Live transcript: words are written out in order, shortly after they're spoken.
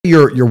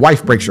Your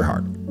wife breaks your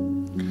heart.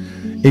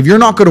 If you're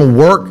not going to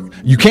work,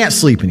 you can't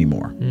sleep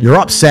anymore. You're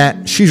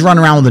upset. She's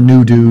running around with a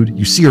new dude.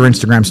 You see her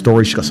Instagram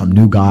story. She got some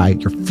new guy.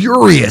 You're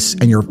furious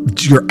and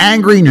you're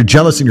angry and you're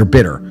jealous and you're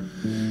bitter.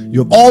 You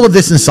have all of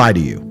this inside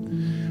of you,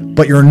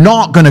 but you're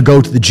not going to go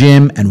to the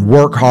gym and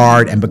work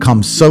hard and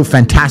become so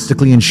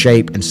fantastically in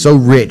shape and so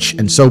rich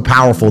and so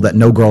powerful that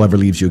no girl ever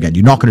leaves you again.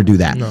 You're not going to do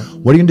that. No.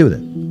 What are you going to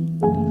do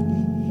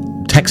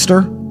with it? Text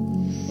her?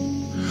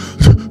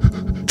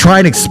 Try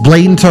and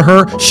explain to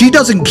her. She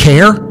doesn't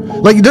care.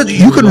 Like,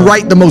 you can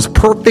write the most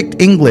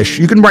perfect English.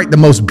 You can write the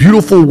most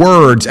beautiful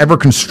words ever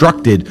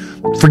constructed.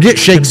 Forget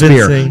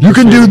Shakespeare. You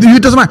can do,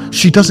 it doesn't matter.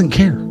 She doesn't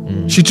care.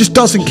 She just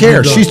doesn't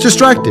care. She's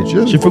distracted.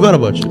 She forgot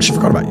about you. She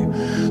forgot about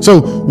you. So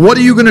what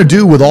are you going to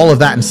do with all of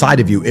that inside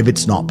of you if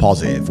it's not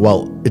positive?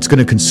 Well, it's going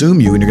to consume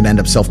you and you're going to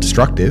end up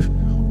self-destructive,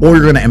 or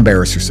you're going to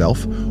embarrass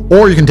yourself,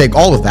 or you can take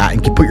all of that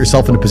and put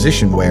yourself in a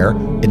position where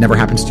it never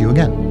happens to you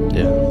again.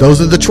 Yeah. Those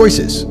are the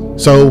choices.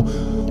 So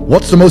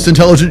what's the most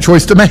intelligent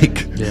choice to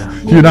make? Yeah.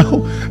 You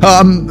know,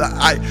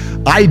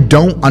 I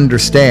don't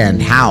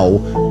understand how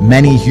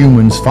many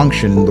humans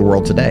function in the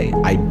world today.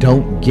 I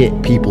don't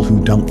get people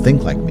who don't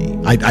think like me.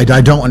 I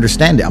don't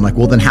understand it. I'm like,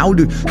 well, then how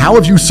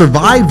have you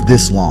survived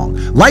this long?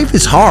 Life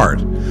is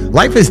hard.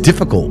 Life is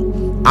difficult.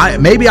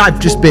 Maybe I've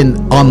just been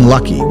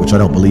unlucky, which I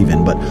don't believe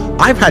in, but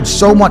I've had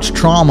so much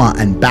trauma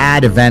and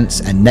bad events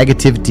and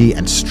negativity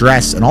and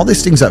stress and all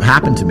these things that have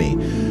happened to me.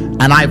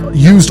 And I've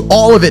used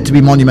all of it to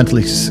be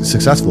monumentally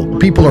successful.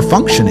 People are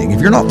functioning.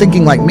 If you're not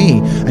thinking like me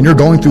and you're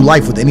going through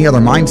life with any other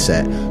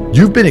mindset,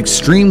 you've been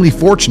extremely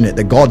fortunate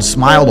that God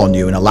smiled on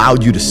you and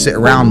allowed you to sit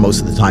around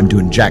most of the time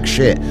doing jack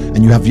shit,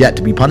 and you have yet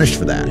to be punished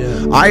for that.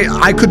 Yeah.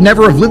 I could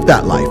never have lived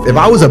that life. If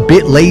I was a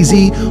bit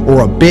lazy or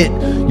a bit,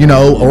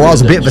 or I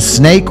was a bit of a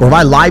snake, or if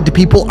I lied to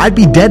people, I'd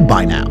be dead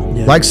by now.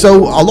 Yeah.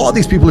 So a lot of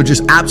these people are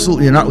just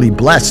absolutely and utterly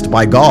blessed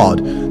by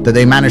God that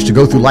they managed to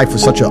go through life with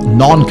such a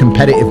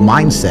non-competitive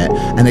mindset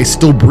and they're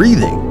still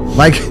breathing.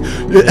 I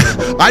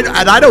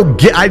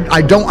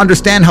don't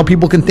understand how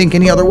people can think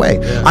any other way.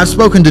 Yeah. I've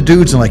spoken to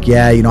dudes and like,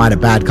 I had a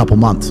bad couple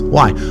months.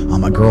 Why?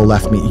 My girl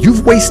left me.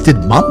 You've wasted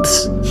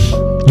months?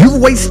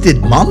 You've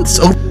wasted months?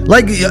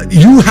 Like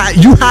you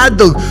had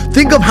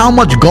think of how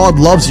much God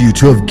loves you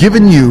to have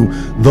given you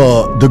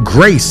the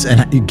grace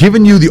and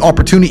given you the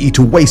opportunity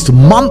to waste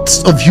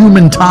months of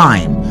human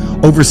time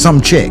over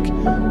some chick.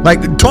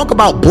 Like, talk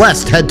about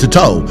blessed head to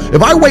toe.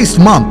 If I waste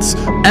months,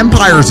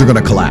 empires are going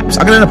to collapse.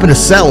 I'm going to end up in a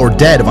cell or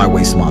dead if I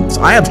waste months.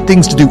 I have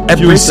things to do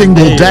every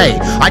single day.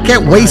 I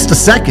can't waste a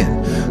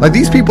second. Like,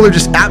 these people are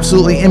just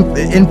absolutely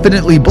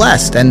infinitely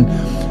blessed, and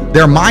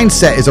their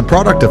mindset is a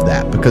product of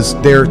that because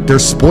they're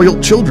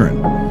spoiled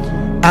children.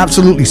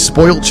 Absolutely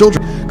spoiled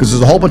children. Because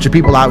there's a whole bunch of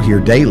people out here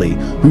daily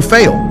who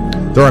fail.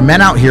 There are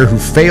men out here who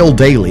fail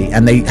daily,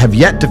 and they have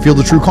yet to feel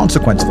the true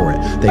consequence for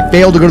it. They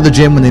fail to go to the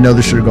gym when they know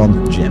they should have gone to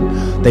the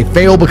gym. They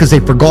fail because they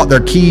forgot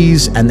their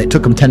keys, and it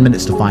took them 10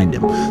 minutes to find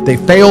them. They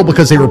fail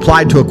because they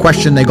replied to a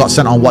question they got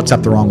sent on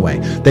WhatsApp the wrong way.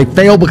 They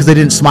fail because they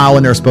didn't smile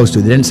when they were supposed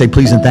to. They didn't say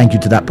please and thank you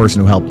to that person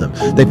who helped them.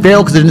 They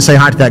fail because they didn't say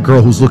hi to that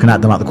girl who's looking at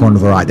them out the corner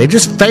of their eye. They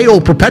just fail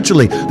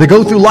perpetually. They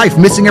go through life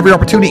missing every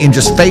opportunity and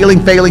just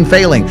failing.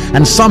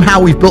 And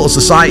somehow we've built a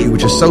society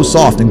which is so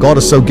soft and God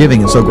is so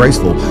giving and so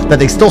graceful that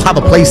they still have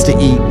a place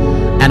to eat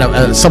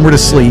and somewhere to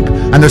sleep,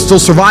 and they're still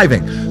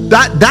surviving.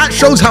 That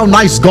shows how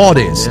nice God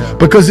is. Yeah.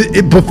 Because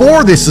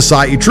before this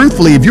society,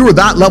 truthfully, if you were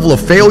that level of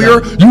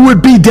failure, you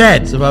would be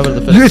dead. Survival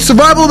of the fittest.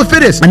 Survival of the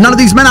fittest. And none of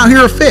these men out here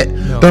are fit.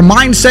 No. Their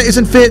mindset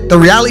isn't fit. Their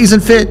reality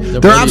isn't fit.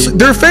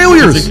 They're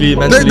failures.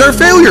 They're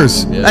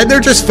failures. Yeah. And they're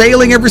just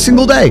failing every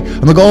single day.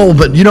 And they go,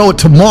 but you know what?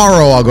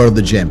 Tomorrow I'll go to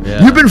the gym.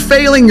 Yeah. You've been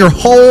failing your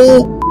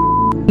whole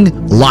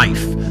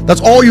life.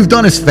 That's all you've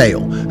done is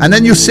fail. And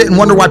then you sit and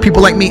wonder why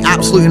people like me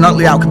absolutely and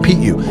utterly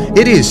outcompete you.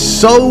 It is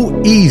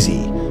so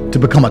easy to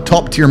become a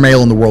top tier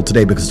male in the world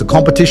today because the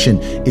competition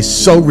is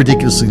so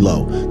ridiculously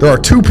low. There are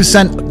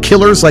 2%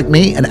 killers like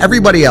me, and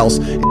everybody else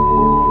is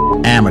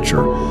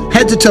amateur.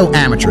 Head to toe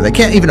amateur. They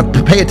can't even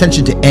pay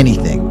attention to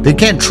anything. They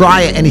can't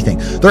try at anything.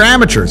 They're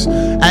amateurs.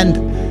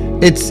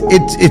 And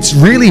it's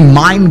really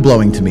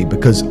mind-blowing to me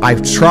because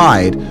I've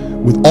tried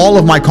with all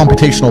of my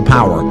computational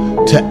power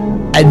to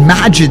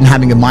imagine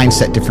having a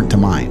mindset different to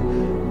mine,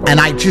 and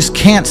I just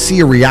can't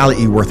see a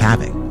reality worth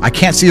having. I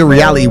can't see a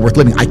reality worth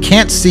living. I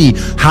can't see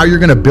how you're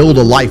going to build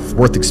a life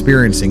worth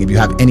experiencing if you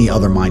have any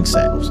other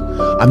mindsets.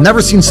 I've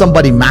never seen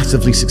somebody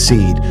massively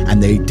succeed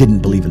and they didn't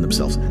believe in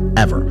themselves,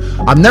 ever.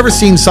 I've never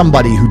seen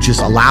somebody who just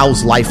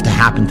allows life to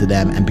happen to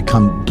them and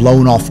become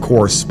blown off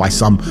course by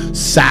some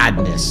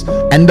sadness,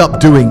 end up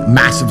doing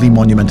massively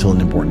monumental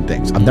and important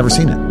things. I've never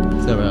seen it.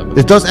 It's never happened.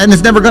 It does, and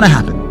it's never going to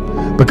happen.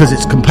 Because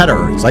it's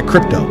competitor. It's like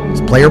crypto.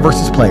 It's player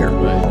versus player.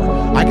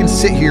 Right. I can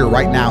sit here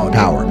right now in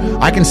power.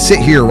 I can sit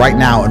here right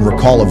now and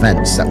recall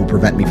events that will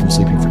prevent me from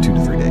sleeping for 2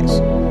 to 3 days.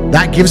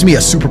 That gives me a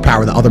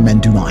superpower that other men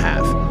do not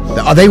have.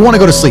 They want to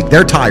go to sleep.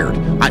 They're tired.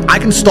 I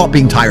can stop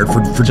being tired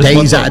for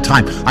days at a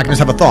time. I can just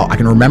have a thought. I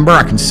can remember.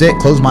 I can sit,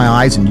 close my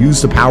eyes, and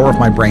use the power of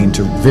my brain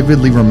to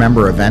vividly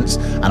remember events,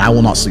 and I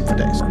will not sleep for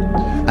days.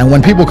 And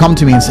when people come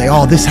to me and say,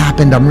 oh, this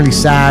happened, I'm really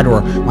sad,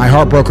 or my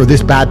heart broke, or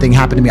this bad thing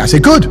happened to me, I say,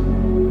 good.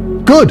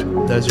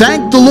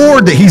 Thank the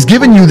Lord that he's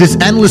given you this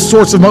endless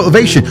source of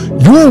motivation.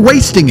 You're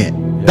wasting it.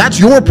 That's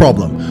your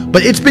problem.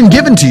 But it's been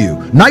given to you.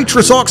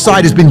 Nitrous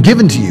oxide has been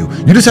given to you.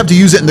 You just have to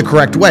use it in the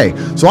correct way.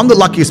 So I'm the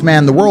luckiest man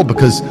in the world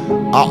because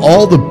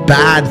all the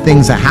bad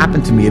things that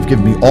happened to me have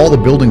given me all the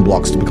building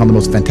blocks to become the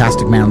most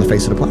fantastic man on the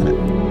face of the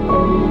planet.